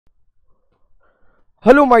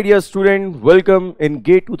Hello my dear student, welcome in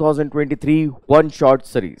GATE 2023 one-shot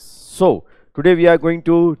series. So today we are going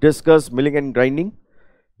to discuss milling and grinding.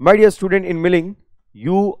 My dear student, in milling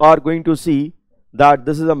you are going to see that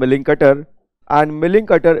this is a milling cutter, and milling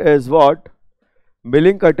cutter is what?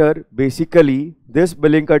 Milling cutter, basically this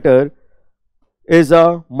milling cutter is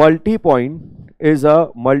a multi-point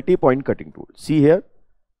cutting tool. See here,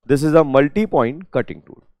 this is a multi-point cutting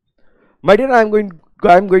tool. My dear, I am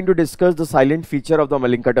going to discuss the silent feature of the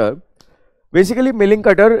milling cutter. Basically, milling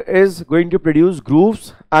cutter is going to produce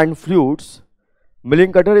grooves and flutes.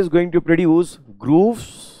 Milling cutter is going to produce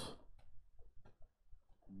grooves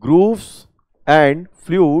and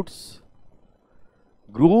flutes,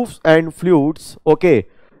 okay,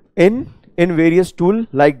 in various tools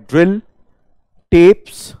like drill,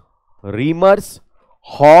 tapes, reamers,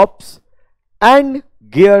 hops, and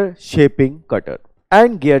gear shaping cutter.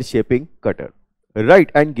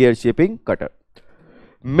 Right, and gear shaping cutter.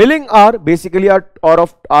 Milling are basically are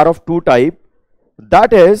of two type.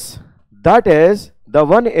 That is your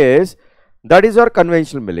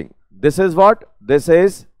conventional milling. This is what? This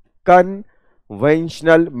is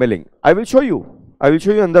conventional milling. I will show you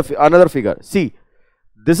in the another figure. See,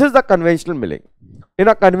 this is the conventional milling. In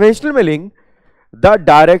a conventional milling, the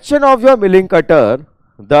direction of your milling cutter,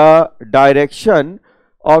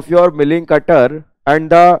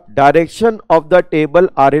 and the direction of the table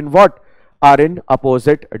are in what? Are in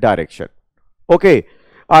opposite direction. Okay,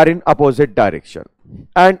 are in opposite direction.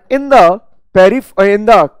 And in the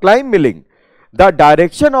climb milling, the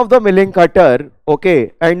direction of the milling cutter,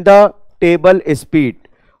 okay, and the table speed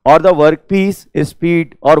or the workpiece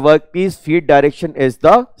speed or workpiece feed direction is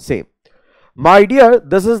the same. My dear,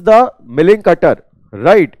 this is the milling cutter,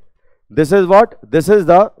 right? This is what? This is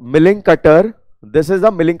the milling cutter. This is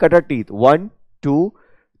the milling cutter teeth. 1, 2,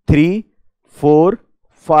 3, 4,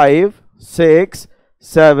 5, 6,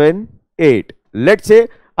 7, 8. Let's say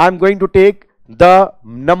I am going to take the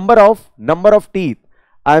number of teeth.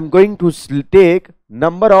 I am going to take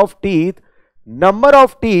number of teeth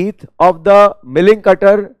of the milling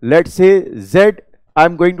cutter. Let's say Z. I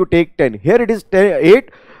am going to take 10. Here it is 8,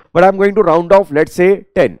 but I am going to round off. Let's say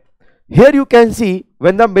 10. Here you can see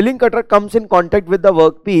when the milling cutter comes in contact with the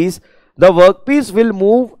workpiece will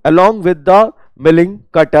move along with the milling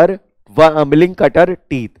cutter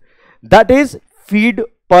teeth. That is feed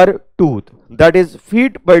per tooth. That is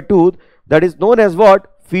known as what?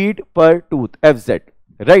 Feed per tooth, FZ.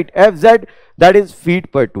 Right, FZ, that is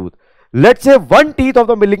feed per tooth. Let's say one teeth of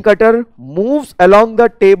the milling cutter moves along the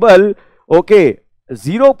table, okay,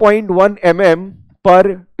 0.1 mm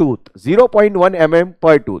per tooth. 0.1 mm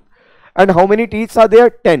per tooth. And how many teeth are there?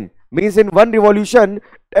 10. Means in one revolution,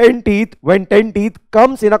 10 teeth. When 10 teeth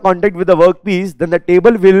comes in a contact with the workpiece, then the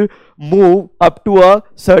table will move up to a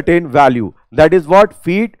certain value. That is what?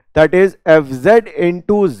 Feed. That is FZ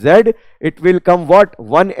into Z. It will come what?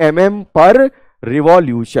 1 mm per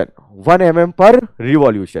revolution. 1 mm per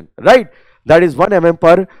revolution. Right? That is 1 mm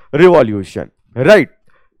per revolution. Right?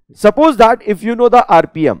 Suppose that if you know the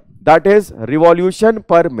RPM, that is revolution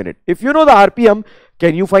per minute. If you know the RPM,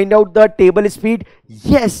 can you find out the table speed?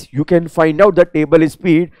 Yes, you can find out the table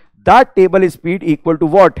speed. That table speed equal to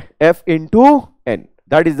what? F into N.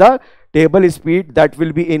 That is the table speed. That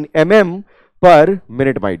will be in mm per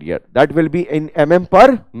minute, my dear. That will be in mm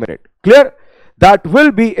per minute. Clear? That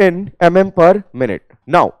will be in mm per minute.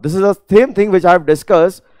 Now, this is the same thing which I have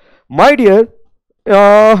discussed. My dear,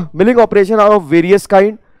 milling operation are of various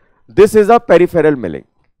kind. This is a peripheral milling.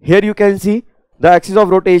 Here you can see the axis of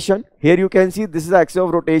rotation. Here you can see this is the axis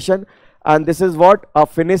of rotation, and this is what? A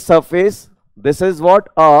finished surface. This is what?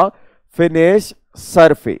 A finished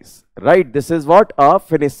surface. Right? This is what? A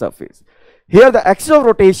finished surface. Here the axis of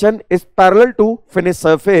rotation is parallel to finished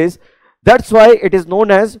surface. That's why it is known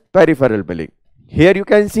as peripheral milling. Here you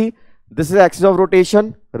can see this is axis of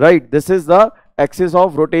rotation. Right? This is the axis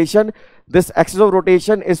of rotation. This axis of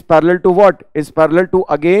rotation is parallel to what? Is parallel to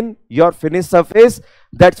again your finished surface.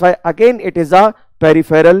 That's why again it is a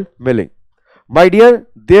peripheral milling. My dear,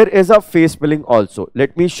 there is a face milling also.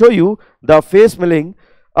 Let me show you the face milling.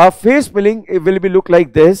 A face milling, it will be look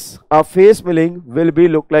like this. A face milling will be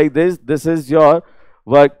look like this. This is your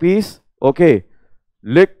workpiece. Okay.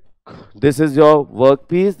 Look, this is your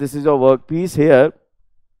workpiece. This is your workpiece here.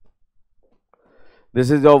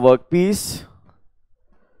 This is your workpiece.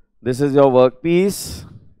 This is your workpiece.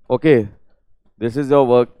 Okay. This is your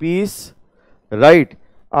workpiece. Right.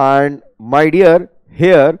 And my dear,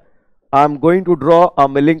 here I am going to draw a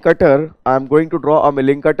milling cutter. I am going to draw a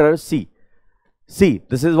milling cutter. See,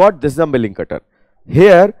 this is what? This is a milling cutter.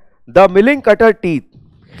 Here the milling cutter teeth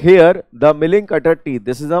here the milling cutter teeth,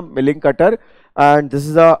 this is a milling cutter and this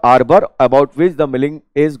is a arbor about which the milling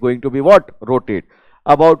is going to be what? Rotate.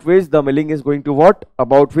 About which the milling is going to what?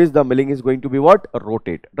 About which the milling is going to be what?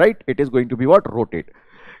 Rotate, right? It is going to be what? Rotate.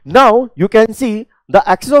 Now you can see the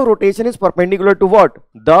axis of rotation is perpendicular to what?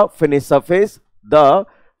 The finish surface, the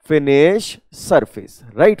finish surface,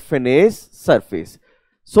 right? Finish surface.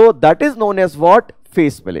 So that is known as what?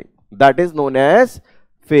 Face milling. That is known as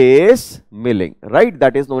face milling, right?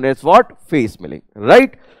 That is known as what? Face milling,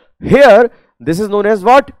 right? Here this is known as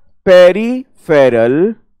what?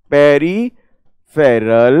 Peripheral milling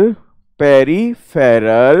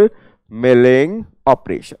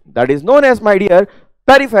operation. That is known as, my dear,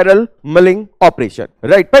 peripheral milling operation,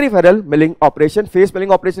 right? Peripheral milling operation. Face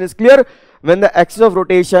milling operation is clear when the axis of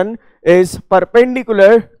rotation is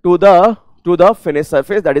perpendicular to the finish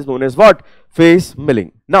surface. That is known as what? Face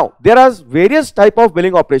milling. Now there are various type of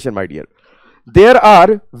milling operation, my dear. There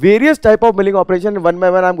are various type of milling operation. One by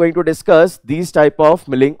one I am going to discuss these type of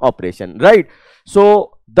milling operation, right?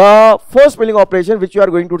 So the first milling operation which you are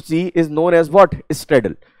going to see is known as what?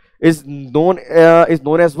 Straddle. Is known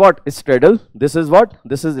as what? Straddle. This is what?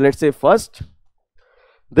 This is, let's say, first.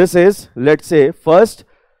 This is, let's say, first.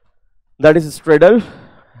 That is straddle.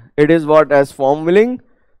 It is what? As form milling.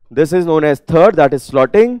 This is known as third, that is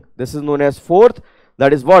slotting. This is known as fourth,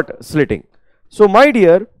 that is what? Slitting. So my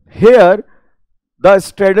dear, here the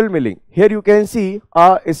straddle milling. Here you can see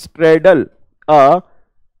a straddle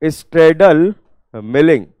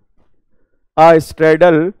milling. A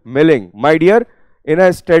straddle milling, my dear. In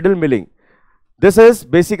a straddle milling, this is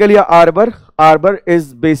basically a arbor. Arbor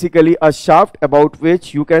is basically a shaft about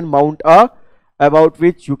which you can mount a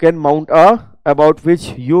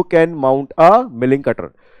milling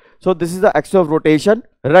cutter. So this is the axis of rotation,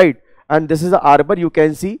 right? And this is the arbor you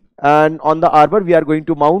can see, and on the arbor we are going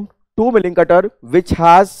to mount two milling cutter which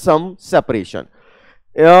has some separation.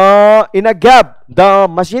 In a gap the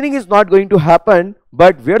machining is not going to happen,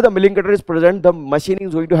 but where the milling cutter is present the machining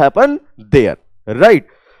is going to happen there, right?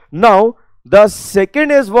 Now the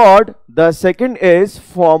second is what? The second is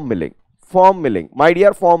form milling. Form milling, my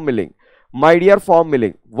dear, form milling. My dear, form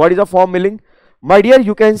milling. What is a form milling? My dear,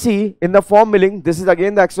 you can see in the form milling, this is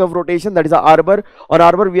again the axis of rotation, that is a arbor. On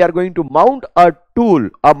arbor we are going to mount a tool,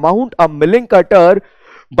 a milling cutter,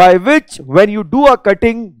 by which when you do a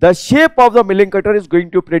cutting, the shape of the milling cutter is going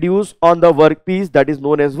to produce on the workpiece. That is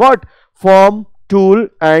known as what? Form tool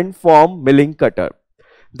and form milling cutter.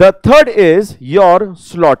 The third is your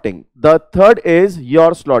slotting.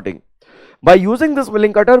 By using this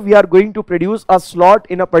milling cutter, we are going to produce a slot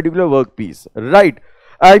in a particular workpiece, right?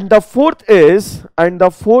 And the fourth is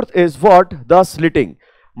what? The slitting.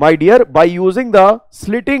 My dear, by using the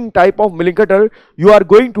slitting type of milling cutter, you are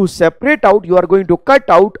going to separate out, you are going to cut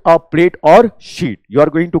out a plate or sheet. You are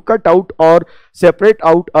going to cut out or separate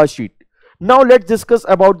out a sheet. Now let's discuss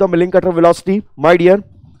about the milling cutter velocity. My dear,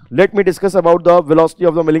 let me discuss about the velocity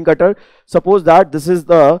of the milling cutter. Suppose that this is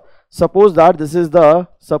a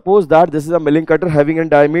milling cutter having a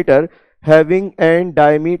diameter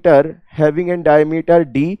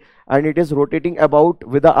d, and it is rotating about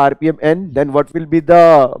with the RPM n. Then what will be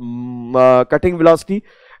the cutting velocity?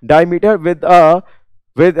 Diameter diameter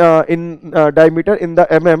in the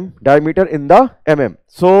mm.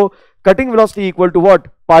 So cutting velocity equal to what?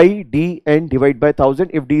 Pi d n divided by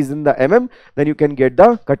 1000. If d is in the mm, then you can get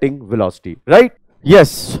the cutting velocity, right?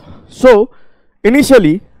 Yes. So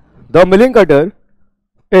initially the milling cutter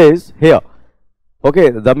is here.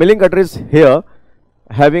 Okay, the milling cutter is here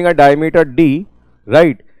having a diameter d,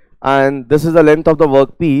 right? And this is the length of the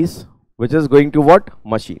workpiece which is going to what?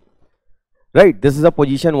 Machine, right? This is a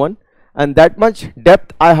position 1, and that much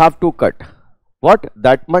depth I have to cut. What?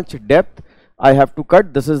 That much depth I have to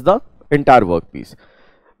cut. This is the entire workpiece.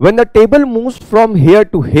 When the table moves from here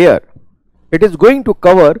to here, it is going to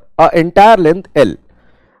cover a entire length L,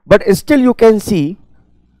 but still you can see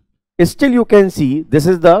this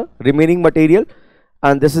is the remaining material,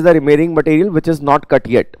 and this is the remaining material which is not cut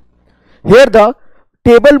yet. Here the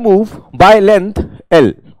table move by length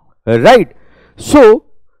L, right? So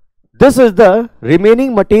this is the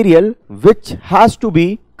remaining material which has to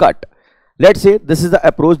be cut. Let's say this is the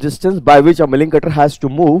approach distance by which a milling cutter has to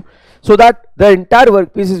move, so that the entire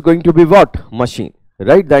workpiece is going to be what? Machine,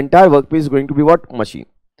 right? The entire workpiece is going to be what? Machine.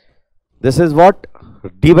 This is what?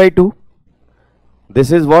 D by 2.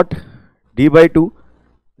 This is what? D by 2,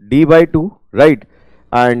 right?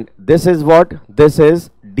 And this is what? This is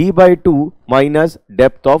d by 2 minus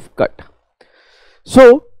depth of cut.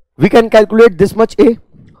 So we can calculate this much A.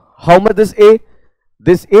 How much this A?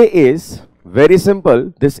 This A is very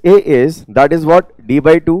simple. This A is, that is what? D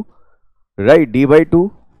by 2, right? D by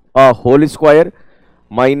 2 a whole square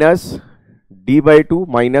minus d by 2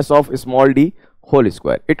 minus of small d whole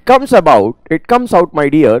square. It comes out, my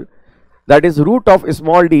dear, that is root of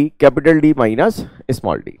small d capital D minus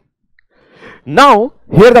small d. Now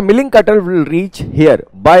here the milling cutter will reach here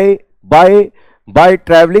by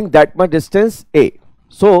traveling that much distance A.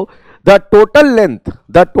 So the total length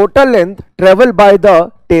traveled by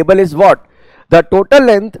the table is what? The total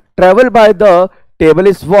length traveled by the table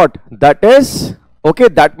is what? That is, okay,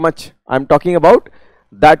 that much I am talking about,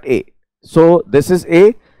 that A. So this is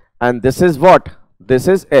A and this is what? This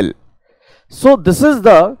is L. So this is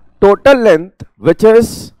the total length which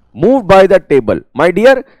is moved by the table. My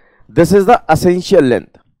dear, this is the essential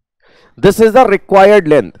length. This is the required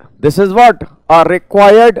length. This is what? A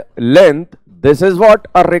required length. This is what?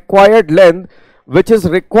 A required length which is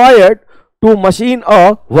required to machine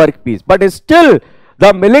a workpiece. But still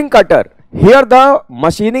the milling cutter, here the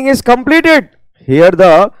machining is completed. Here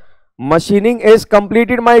the machining is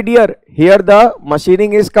completed, my dear. Here the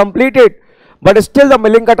machining is completed. But still the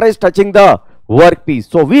milling cutter is touching the workpiece.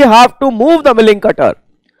 So we have to move the milling cutter.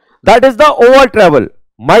 That is the over travel.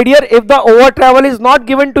 My dear, if the over travel is not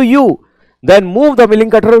given to you, then move the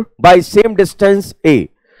milling cutter by same distance A.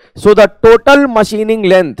 So the total machining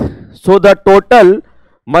length,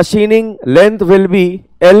 will be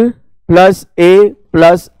L plus A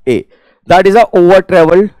plus A. That is a over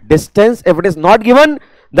travel distance. If it is not given,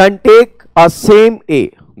 then take a same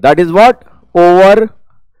A. That is what? Over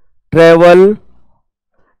travel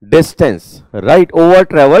distance, right? Over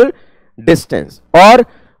travel distance or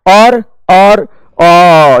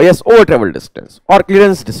yes, over travel distance or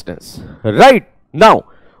clearance distance, right? Now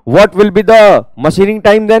what will be the machining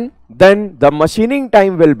time then? Then the machining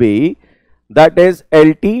time will be, that is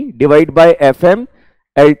LT divided by FM,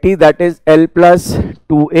 LT, that is L plus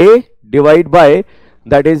 2A divided by,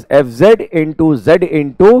 that is FZ into Z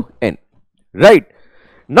into N, right?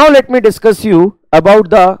 Now let me discuss you about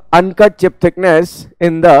the uncut chip thickness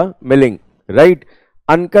in the milling, right?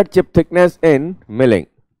 Uncut chip thickness in milling.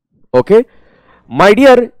 Okay, my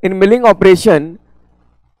dear, in milling operation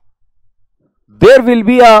there will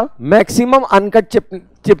be a maximum uncut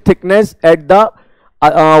chip thickness at the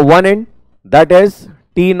one end, that is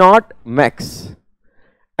T0 max,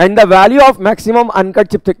 and the value of maximum uncut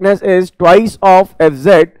chip thickness is twice of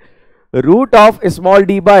Fz root of small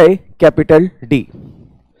d by capital D.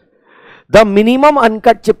 The minimum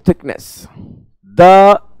uncut chip thickness,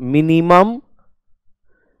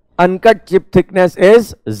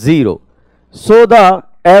 is 0. So the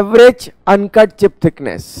average uncut chip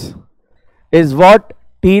thickness is what?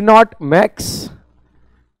 T0 max,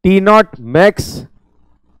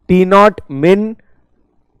 T0 min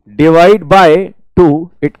divide by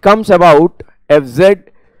 2. It comes about Fz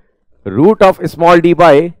root of small d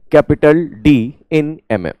by capital D in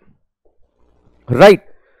mm, right?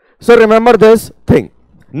 So remember this thing.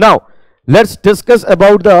 Now let's discuss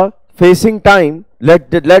about the facing time.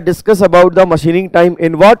 Let's discuss about the machining time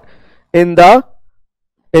in what? In the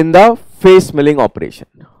face milling operation.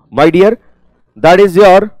 My dear, that is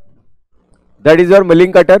your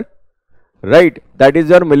milling cutter, right? That is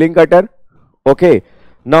your milling cutter. Okay,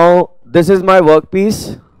 now this is my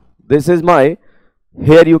workpiece. This is my,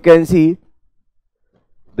 here you can see,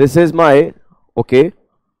 this is my, okay,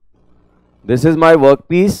 this is my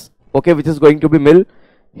workpiece, okay, which is going to be mill.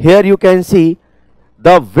 Here you can see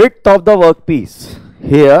the width of the workpiece.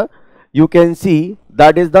 Here you can see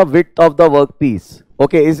that is the width of the workpiece,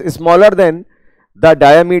 okay, is smaller than the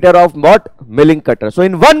diameter of what? Milling cutter. So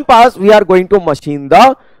in one pass we are going to machine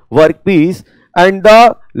the workpiece, and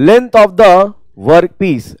the length of the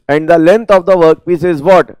workpiece is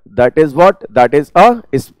what? That is what? That is a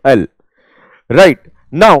L, right?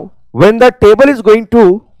 Now when the table is going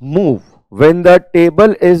to move, when the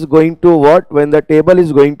table is going to what? When the table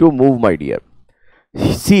is going to move, my dear,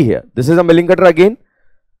 see here, this is a milling cutter again,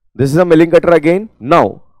 this is a milling cutter again.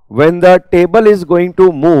 Now when the table is going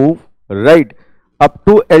to move, right, up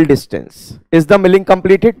to L distance, is the milling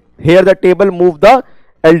completed? Here the table moved the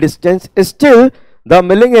L distance, still the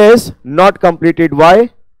milling is not completed.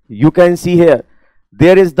 Why? You can see here,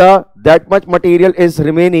 there is that much material is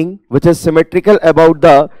remaining which is symmetrical about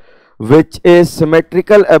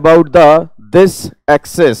this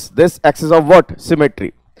axis of what?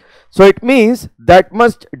 Symmetry. So it means that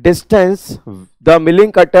much distance the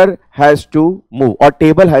milling cutter has to move, or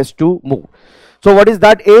table has to move. So what is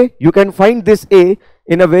that A? You can find this A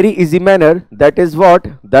in a very easy manner. That is what?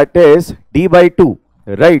 That is D by 2,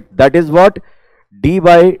 right? That is what? D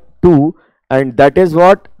by 2, and that is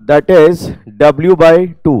what? That is W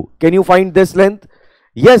by 2. Can you find this length?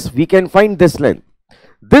 Yes, we can find this length.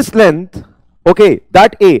 This length Okay,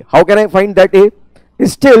 that A, how can I find that A?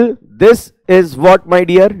 Still, this is what, my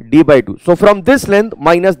dear? D by 2. So from this length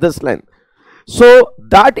minus this length. So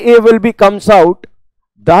that A will be comes out,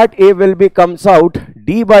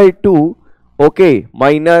 D by 2, okay,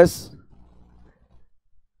 minus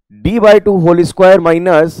D by 2 whole square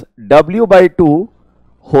minus W by 2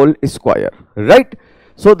 whole square, right?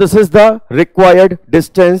 So this is the required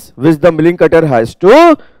distance which the milling cutter has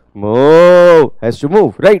to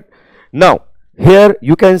move, right? Now here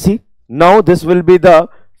you can see, now this will be the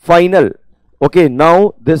final, okay,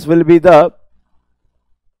 now this will be the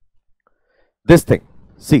this thing.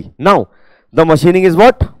 See, now the machining is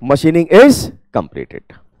what? Machining is completed.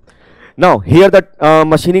 Now here the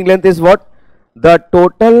machining length is what? The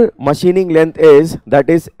total machining length is, that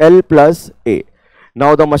is L plus A.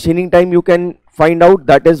 Now the machining time you can find out,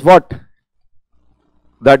 that is what?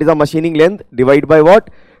 That is the machining length divided by what?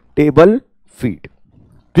 Table feet.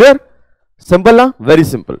 Clear? Simple, na? Very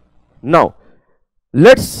simple. Now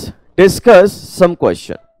let's discuss some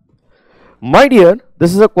question. My dear,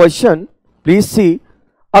 this is a question. Please see,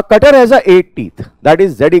 a cutter has a 8 teeth, that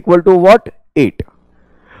is Z equal to what? 8.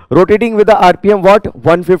 Rotating with the RPM what?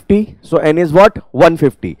 150. So N is what?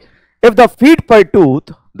 150. If the feet per tooth,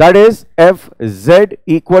 that is Fz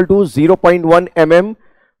equal to 0.1 mm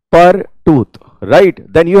per tooth, right?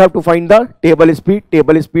 Then you have to find the table speed.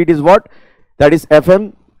 Table speed is what? That is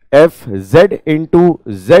Fz into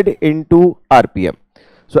Z into RPM.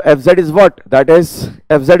 So Fz is what? That is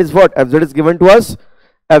Fz is what? Fz is given to us.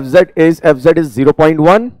 Fz is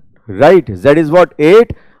 0.1, right? Z is what?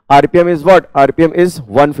 8. RPM is what? RPM is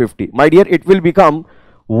 150. My dear, it will become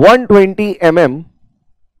 120 mm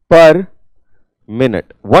per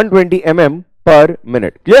minute. 120 mm per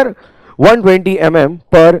minute. Clear? 120 mm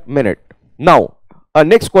per minute. Now,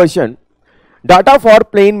 next question. Data for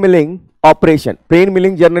plane milling operation. Plane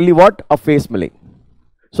milling generally what? A face milling.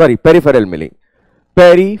 Sorry, peripheral milling.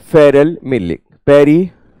 Peripheral milling.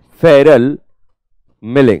 Peripheral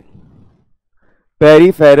milling.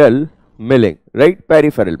 Peripheral milling, right?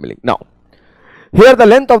 Peripheral milling. Now here the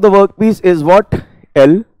length of the workpiece is what?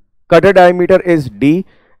 L. Cutter diameter is D.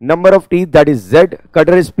 Number of teeth, that is Z.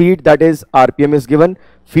 Cutter speed, that is RPM is given.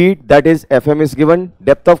 Feet, that is FM is given.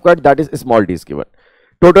 Depth of cut, that is small d is given.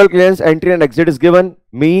 Total clearance, entry and exit is given.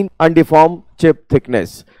 Mean undeformed chip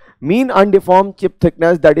thickness. Mean undeformed chip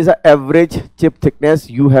thickness, that is a average chip thickness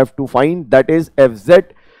you have to find, that is Fz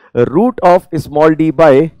root of small d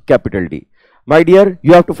by capital D. My dear,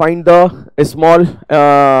 you have to find the small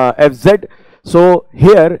Fz. So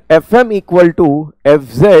here Fm equal to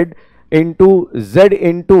Fz into Z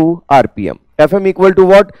into RPM. Fm equal to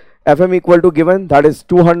what? Fm equal to given, that is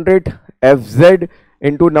 200. Fz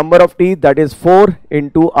into number of teeth, that is 4,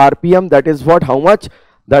 into RPM, that is what? How much?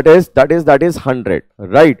 That is 100,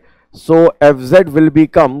 right? So Fz will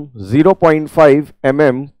become 0.5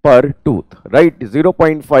 mm per tooth, right?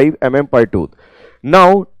 0.5 mm per tooth.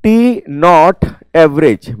 Now T naught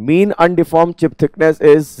average, mean undeformed chip thickness,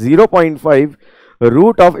 is 0.5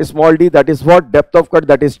 root of small d, that is what? Depth of cut,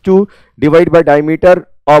 that is 2, divided by diameter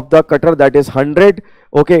of the cutter, that is 100.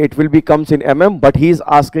 Okay, it will becomes in mm, but he is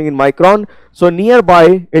asking in micron. So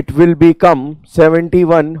nearby it will become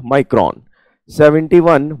 71 micron.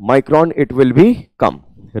 71 micron it will become,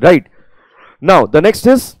 right? Now the next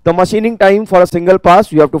is the machining time for a single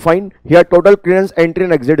pass. You have to find. Here total clearance, entry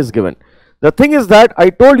and exit is given. The thing is that I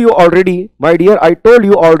told you already, my dear, I told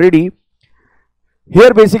you already.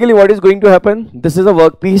 Here basically what is going to happen? This is a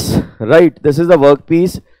workpiece, right? This is the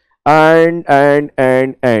workpiece, and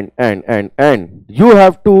you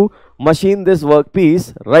have to machine this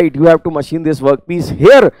workpiece, right? You have to machine this workpiece.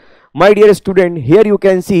 Here, my dear student, here you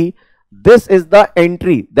can see this is the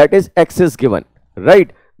entry, that is X is given,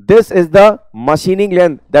 right? This is the machining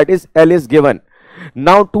length, that is L is given.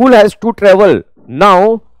 Now tool has to travel.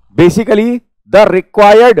 Now basically the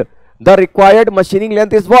required machining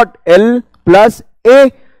length is what? L plus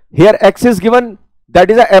A. Here X is given,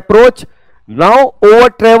 that is a approach. Now over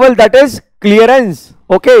travel, that is clearance.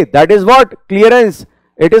 Okay, that is what? Clearance.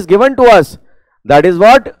 It is given to us. That is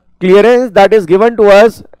what? Clearance, that is given to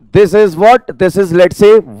us. This is what? This is, let's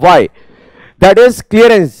say, Y. That is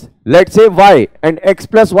clearance. Let's say Y, and X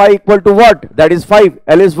plus Y equal to what? That is 5.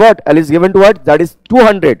 L is what? L is given to what? That is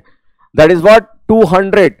 200. That is what?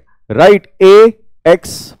 200, right? A,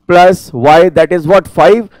 X plus Y, that is what?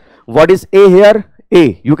 5. What is A here?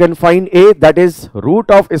 A. You can find A, that is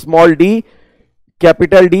root of small d,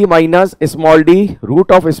 capital D minus small d,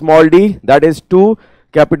 root of small d, that is 2,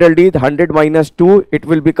 capital D, 100 minus 2, it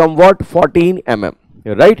will become what? 14 mm,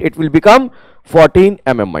 right? It will become 14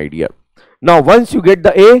 mm, my dear. Now once you get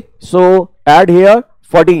the A, so add here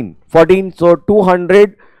 14, so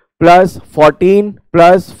 200 plus 14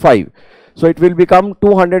 plus 5, so it will become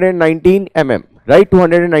 219 mm, right?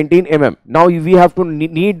 219 mm. Now we have to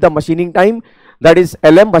need the machining time, that is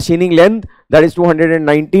LM, machining length, that is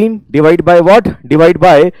 219 divided by what? Divide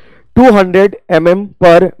by 200 mm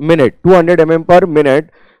per minute, 200 mm per minute.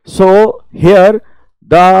 So here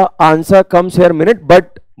the answer comes here minute,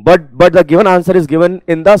 but the given answer is given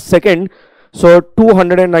in the second. So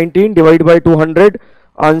 219 divided by 200,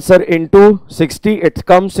 answer into 60, it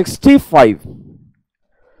comes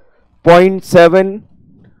 65.7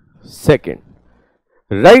 second,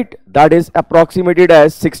 right? That is approximated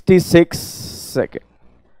as 66 seconds.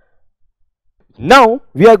 Now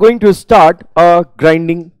we are going to start a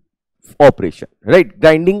grinding operation, right?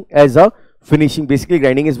 Grinding as a finishing. Basically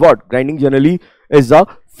grinding is what? Grinding generally is a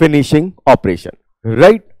finishing operation,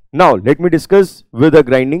 right? Now let me discuss with the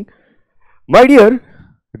grinding. My dear,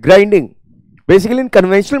 grinding, basically in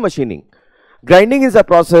conventional machining, grinding is a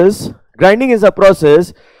process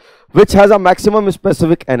which has a maximum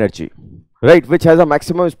specific energy, right? Which has a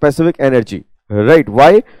maximum specific energy, right?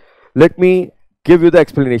 Why? Let me give you the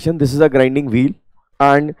explanation. This is a grinding wheel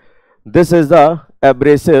and this is the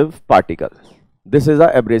abrasive particle. This is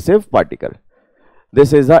a abrasive particle.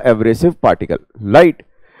 This is a abrasive particle, right?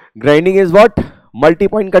 Grinding is what?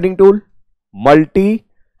 Multi-point cutting tool.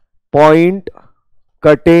 Multi-point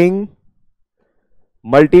cutting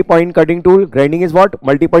tool. Grinding is what?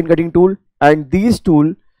 Multi-point cutting tool. And these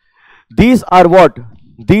are what?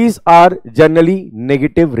 These are generally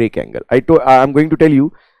negative rake angle. I am going to tell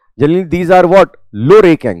you, generally these are what? Low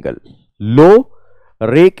rake angle. Low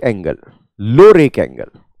rake angle. Low rake angle.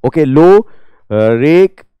 Okay, low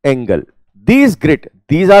rake angle. These grit,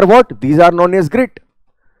 these are what? These are known as grit.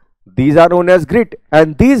 These are known as grit,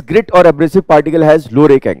 and these grit or abrasive particle has low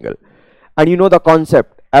rake angle. And you know the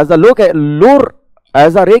concept, as the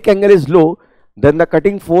as the rake angle is low, then the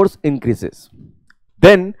cutting force increases.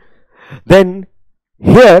 Then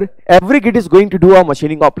here every grit is going to do a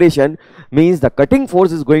machining operation, means the cutting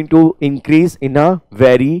force is going to increase in a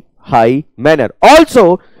very high manner.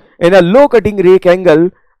 Also in a low cutting rake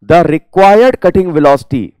angle, the required cutting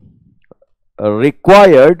velocity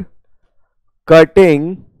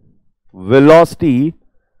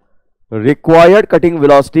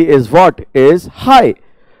is what? Is high,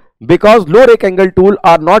 because low rake angle tool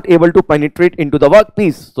are not able to penetrate into the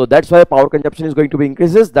workpiece. So that's why power consumption is going to be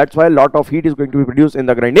increases. That's why a lot of heat is going to be produced in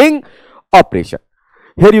the grinding operation.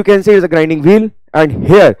 Here you can see is a grinding wheel, and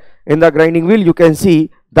here in the grinding wheel you can see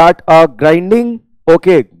that a grinding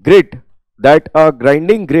grit, that a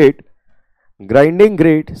grinding grit,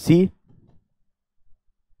 see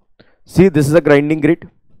this is a grinding grit.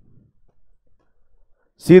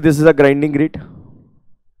 See, this is a grinding grit.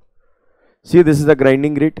 See, this is a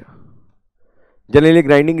grinding grit. Generally,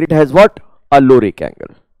 grinding grit has what? A low rake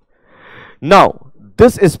angle. Now,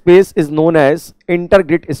 this space is known as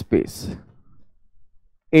intergrit space.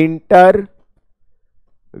 Intergrit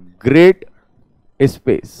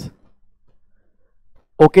space.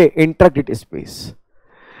 Okay, intergrit space.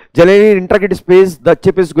 Generally, in intergrit space, the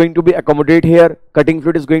chip is going to be accommodate here. Cutting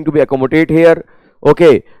fluid is going to be accommodate here.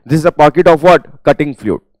 Okay, this is a pocket of what? Cutting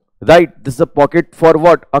fluid, right? This is a pocket for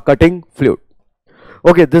what? A cutting fluid.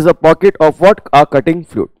 Okay, this is a pocket of what? A cutting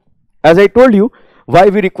fluid. As I told you, why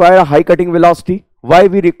we require a high cutting velocity? Why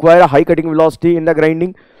we require a high cutting velocity in the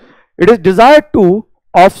grinding? It is desired to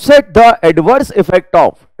offset the adverse effect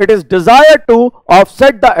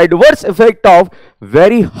of,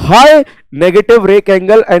 very high negative rake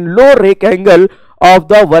angle and low rake angle of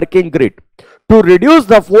the working grit, to reduce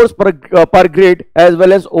the force per grit as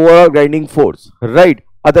well as overall grinding force, right?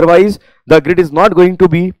 Otherwise the grit is not going to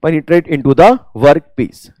be penetrate into the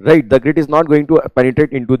workpiece, right? The grit is not going to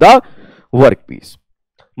penetrate into the workpiece.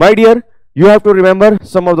 My dear, you have to remember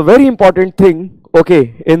some of the very important thing,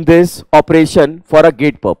 okay, in this operation for a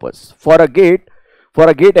gate purpose. For a gate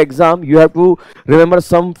exam, you have to remember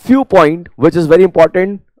some few point which is very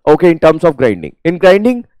important, okay, in terms of grinding. In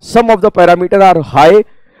grinding, some of the parameters are high,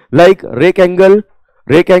 like rake angle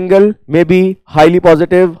may be highly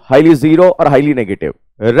positive, highly zero, or highly negative,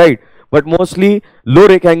 right? But mostly low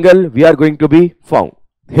rake angle we are going to be found.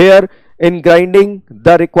 Here in grinding,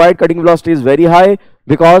 the required cutting velocity is very high,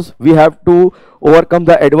 because we have to overcome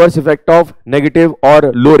the adverse effect of negative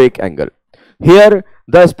or low rake angle. Here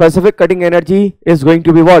the specific cutting energy is going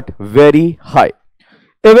to be what? Very high.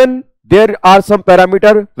 Even there are some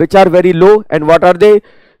parameters which are very low, and what are they?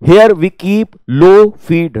 Here we keep low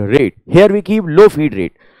feed rate.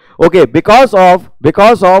 Okay, because of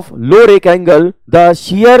low rake angle, the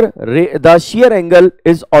shear angle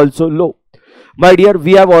is also low. My dear,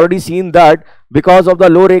 we have already seen that because of the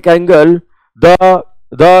low rake angle, the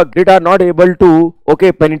grit are not able to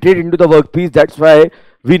penetrate into the workpiece. That's why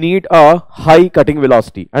we need a high cutting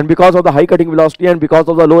velocity, and because of the high cutting velocity and because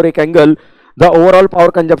of the low rake angle, the overall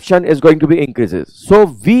power consumption is going to be increases.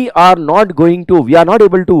 So we are not going to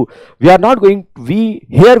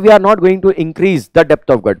increase the depth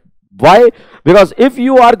of cut. Why? Because if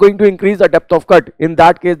you are going to increase the depth of cut, in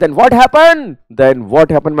that case, then what happen,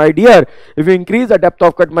 my dear? If you increase the depth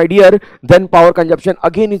of cut, my dear, then power consumption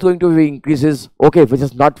again is going to be increases, which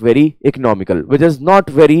is not very economical,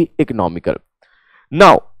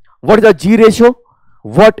 Now, what is the G ratio?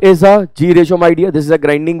 What is a G ratio, my dear? This is a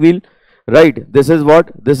grinding wheel, right? This is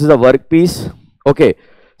what? This is a workpiece.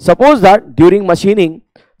 Suppose that during machining,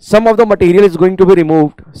 some of the material is going to be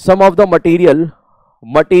removed. Some of the material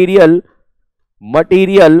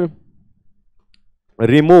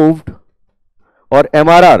removed, or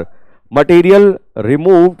MRR, material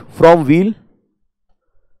removed from wheel,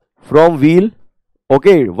 while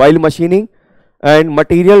machining, and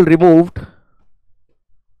material removed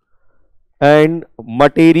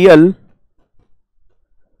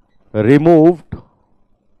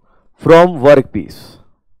from workpiece,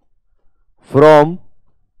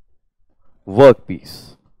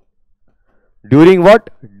 during what?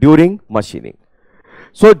 During machining.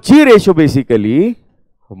 So G ratio basically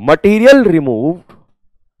material removed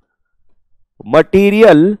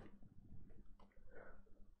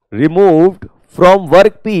from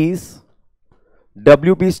workpiece,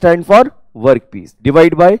 WP stand for workpiece,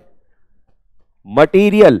 divide by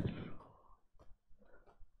material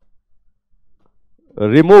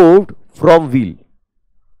removed from wheel,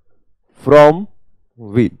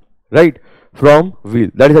 right? From wheel.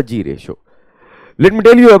 That is a G ratio. Let me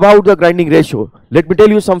tell you about the grinding ratio. Let me tell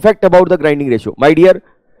you some fact about the grinding ratio. My dear,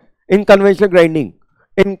 in conventional grinding,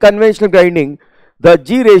 the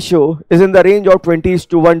G ratio is in the range of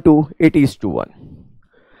 20:1 to 80:1.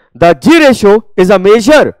 The G ratio is a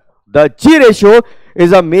measure.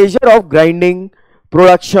 Of grinding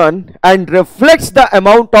production and reflects the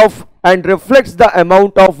amount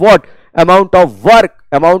of work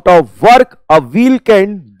a wheel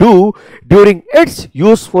can do during its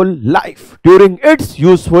useful life.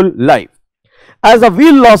 As a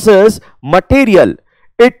wheel loses material,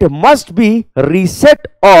 it must be reset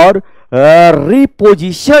or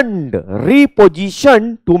repositioned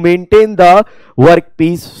to maintain the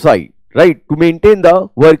workpiece size,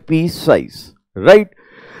 right?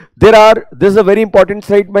 This is a very important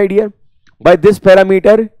slide, my dear. By this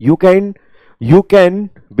parameter, you can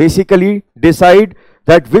basically decide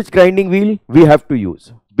that which grinding wheel we have to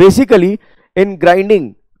use. Basically, in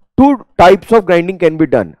grinding, two types of grinding can be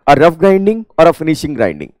done: a rough grinding or a finishing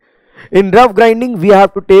grinding. In rough grinding, we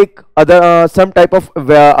have to take some type of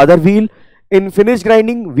other wheel. In finished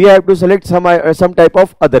grinding, we have to select some type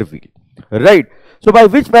of other wheel, right? So by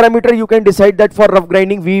which parameter you can decide that for rough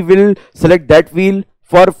grinding we will select that wheel,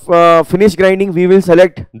 for finished grinding we will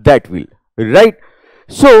select that wheel, right?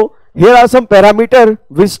 So here are some parameter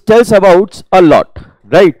which tells about a lot,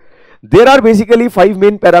 right? There are basically 5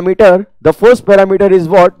 main parameter. The first parameter is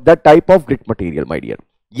what? The type of grit material, my dear.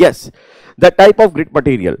 Yes, the type of grit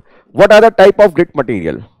material. What are the type of grit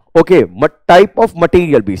material? Type of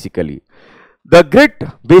material, basically. The grit,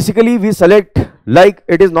 basically we select like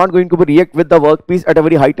it is not going to be react with the workpiece at a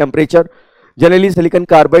very high temperature. Generally silicon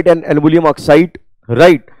carbide and aluminum oxide,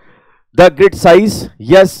 right? The grit size,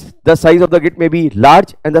 yes, the size of the grit may be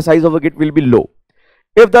large and the size of the grit will be low.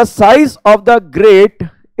 If the size of the grit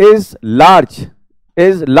is large,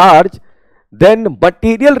 then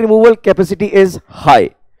material removal capacity is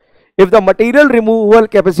high. If the material removal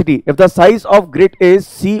capacity, if the size of grit is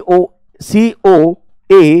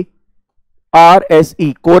COARSE,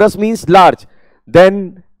 chorus means large,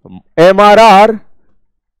 then MRR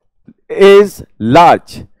is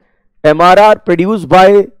large. MRR produced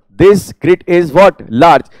by this grit is what?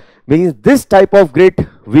 Large. Means this type of grit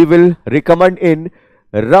we will recommend in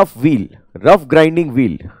rough grinding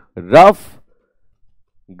wheel,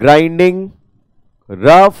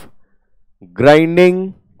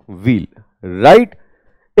 right?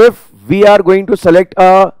 If we are going to select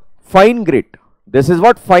a fine grit, this is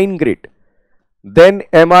what? Fine grit, then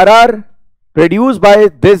MRR produced by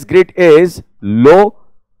this grit is low.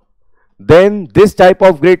 Then this type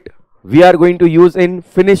of grit we are going to use in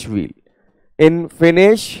finish wheel,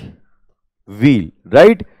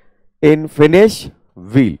 right? In finish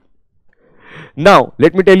wheel. Now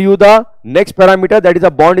let me tell you the next parameter, that is the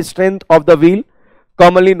bond strength of the wheel,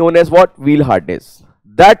 commonly known as what? Wheel hardness.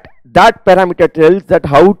 That parameter tells that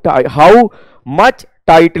how much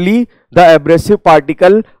tightly the abrasive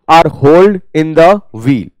particle are hold in the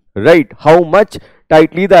wheel, right? How much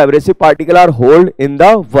tightly the abrasive particle are hold in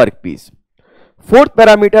the workpiece. Fourth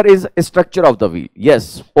parameter is structure of the wheel.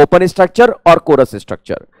 Yes, open structure or porous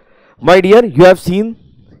structure. My dear, you have seen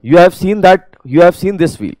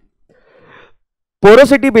this wheel.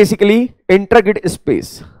 Porosity basically intergrid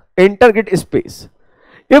space. Intergrid space.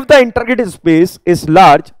 If the intergrid space is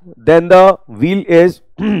large, then the wheel is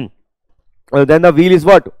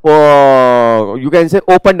what? You can say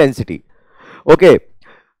open density. Okay,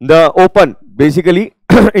 the open basically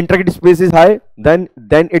intergrid space is high, then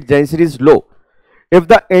its density is low. If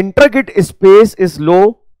the intergrid space is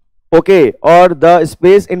low, okay, or the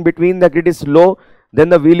space in between the grid is low, then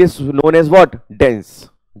the wheel is known as what? Dense.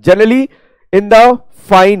 Generally, in the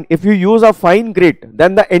fine, if you use a fine grid,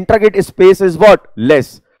 then the intergrid space is what?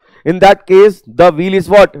 Less. In that case, the wheel is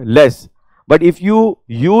what? Less. But if you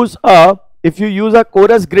use a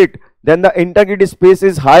porous grid, then the intergrid space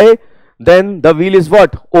is high, then the wheel is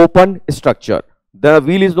what? Open structure. The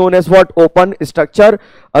wheel is known as what? Open structure.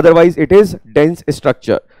 Otherwise, it is dense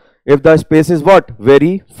structure. If the space is what?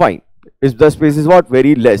 Very fine. If the space is what?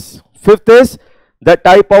 Very less. Fifth is the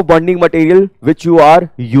type of bonding material which you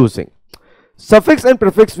are using. Suffix and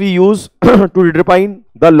prefix we use to define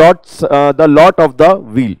the lot of the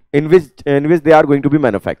wheel in which they are going to be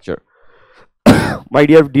manufactured. My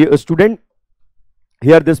dear student,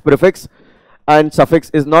 here this prefix and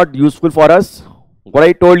suffix is not useful for us. What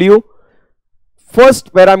I told you,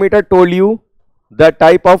 first parameter told you the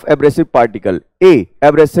type of abrasive particle. A,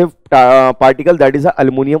 abrasive particle, that is a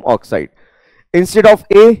aluminum oxide. Instead of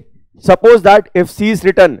A, suppose that if C is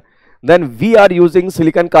written, then we are using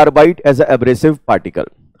silicon carbide as an abrasive particle.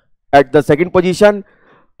 At the second position,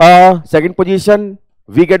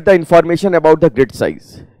 we get the information about the grid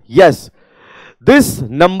size. Yes, this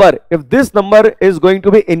number, if this number is going to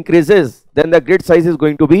be increases, then the grid size is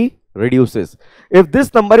going to be reduces. If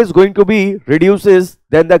this number is going to be reduces,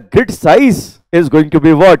 then the grid size is going to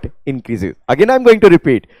be what? Increases. Again, I am going to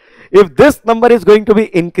repeat. If this number is going to be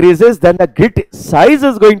increases, then the grid size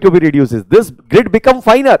is going to be reduces. This grid become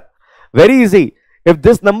finer. Very easy. If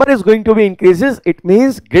this number is going to be increases, it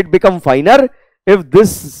means grid become finer. If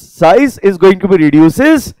this size is going to be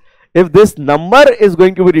reduces, if this number is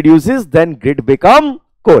going to be reduces, then grid become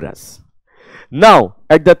porous. Now,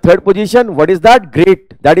 at the third position, what is that?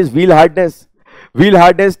 Grit. That is wheel hardness. Wheel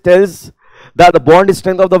hardness tells that the bond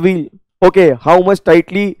strength of the wheel. Okay, how much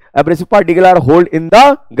tightly abrasive particle are hold in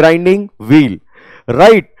the grinding wheel,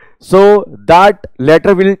 right? So that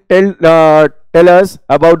letter will tell us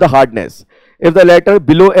about the hardness. If the letter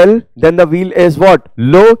below L, then the wheel is what?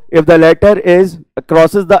 Low. If the letter is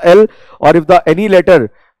crosses the L, or if the any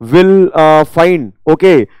letter will find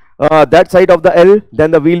okay that side of the L,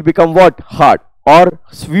 then the wheel become what? Hard. Or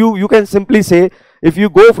you can simply say, if you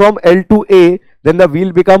go from L to A, then the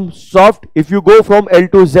wheel become soft. If you go from L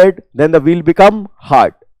to Z, then the wheel become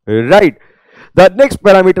hard, right? The next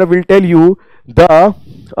parameter will tell you the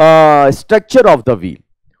structure of the wheel.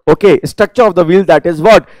 Okay, structure of the wheel, that is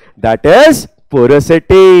what? That is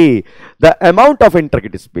porosity, the amount of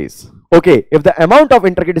intergrid space. Okay, if the amount of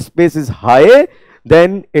intergrid space is high,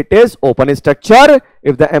 then it is open structure.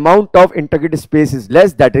 If the amount of intergrid space is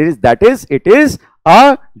less, it is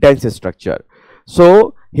a dense structure.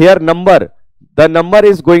 So here the number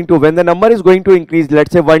is going to, when the number is going to increase,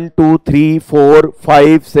 let's say 1, 2, 3, 4,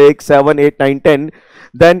 5, 6, 7, 8, 9, 10,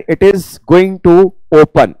 then it is going to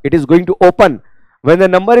open. It is going to open. When the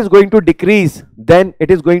number is going to decrease, then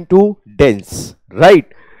it is going to dense, right?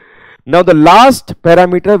 Now the last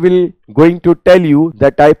parameter will going to tell you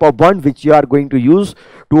the type of bond which you are going to use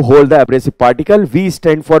to hold the abrasive particle. V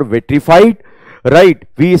stand for vitrified, right?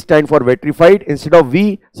 V stand for vitrified. Instead of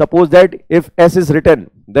V, suppose that if S is written,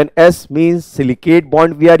 then S means silicate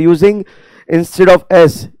bond we are using. Instead of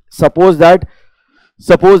S, suppose that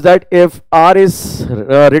if R is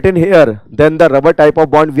written here, then the rubber type of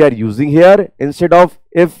bond we are using here. Instead of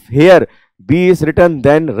if here B is written,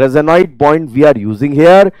 then resonite bond we are using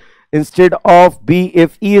here. Instead of B,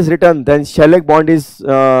 if E is written, then shellac bond is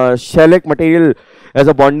shellac material as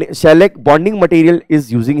a shellac bonding material is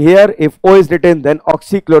using here. If O is written, then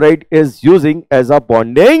oxychloride is using as a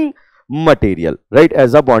bonding material, right?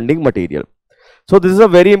 As a bonding material. So this is a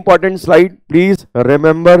very important slide. Please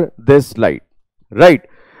remember this slide, right?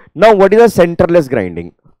 Now what is a centerless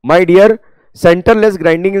grinding? My dear, centerless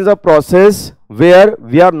grinding is a process where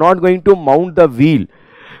we are not going to mount the wheel.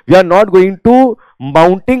 We are not going to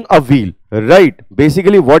mounting a wheel, right?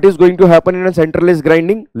 Basically what is going to happen in a centerless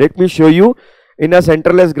grinding? Let me show you. In a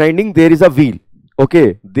centerless grinding, there is a wheel.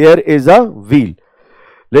 Okay, there is a wheel.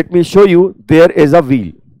 Let me show you. There is a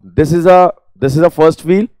wheel. this is a first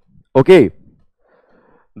wheel. Okay,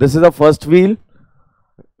 this is the first wheel,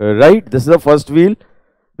 right? This is the first wheel.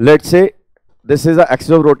 Let's say this is the axis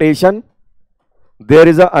of rotation. There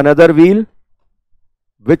is another wheel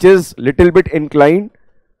which is little bit inclined.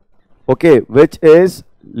 Okay, which is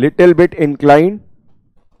little bit inclined.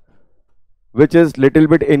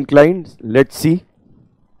 Let's see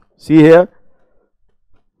here,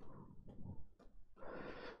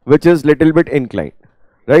 which is little bit inclined,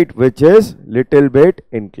 right? Which is little bit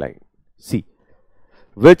inclined. See,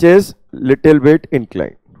 which is little bit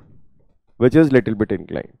inclined.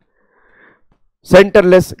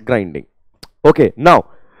 Centerless grinding. Okay, now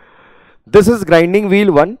this is grinding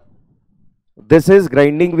wheel 1, this is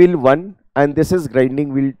grinding wheel 1, and this is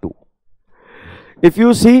grinding wheel 2. If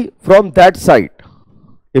you see from that side,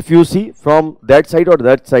 or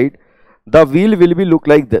that side, the wheel will be look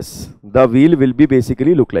like this. The wheel will be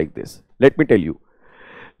basically look like this. Let me tell you.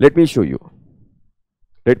 Let me show you.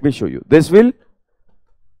 This will,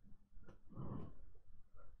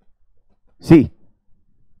 see,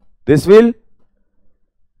 this will,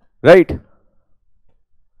 right?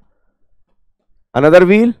 Another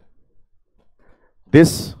wheel,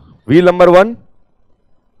 this wheel number 1,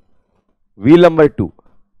 wheel number 2,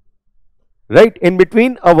 right? In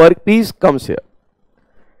between a workpiece comes here.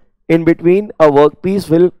 In between a workpiece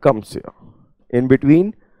will come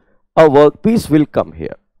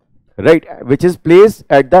here, right? Which is placed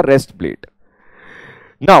at the rest plate.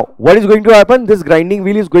 Now, what is going to happen? This grinding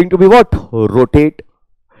wheel is going to be what? Rotate.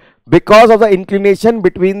 Because of the inclination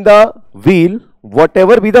between the wheel,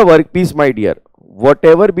 whatever be the workpiece, my dear,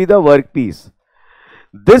 whatever be the workpiece,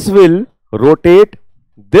 this will rotate,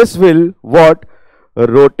 this will what?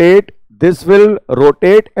 Rotate, this will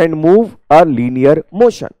rotate and move a linear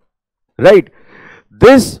motion, right?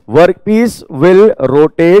 This workpiece will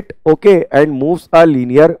rotate, okay, and moves a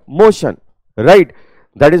linear motion, right?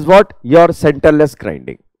 That is what your centerless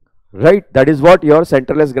grinding, right? That is what your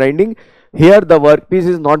centerless grinding. Here the workpiece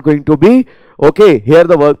is not going to be, okay, here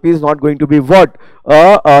the workpiece is not going to be what?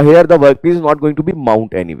 Here the workpiece is not going to be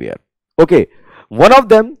mount anywhere. Okay, one of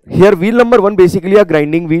them, here wheel number 1 basically a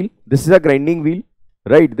grinding wheel. This is a grinding wheel,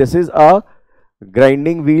 right? This is a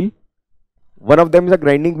grinding wheel. One of them is a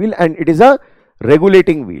grinding wheel and it is a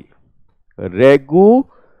regulating wheel.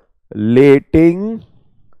 Regulating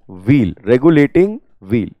wheel,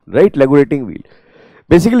 right? Regulating wheel.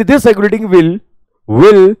 Basically this regulating wheel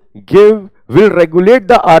will regulate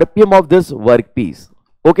the RPM of this workpiece.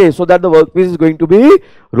 Okay, so that the workpiece is going to be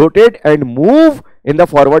rotate and move in the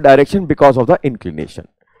forward direction because of the inclination.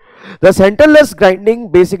 The centerless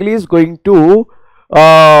grinding basically is going to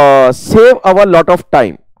save our lot of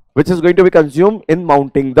time, which is going to be consumed in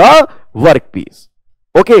mounting the workpiece.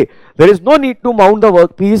 Okay, there is no need to mount the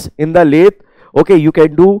workpiece in the lathe. Okay, you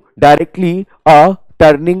can do directly a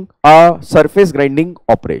turning, a surface grinding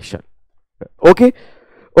operation. Okay,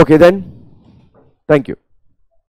 then, thank you.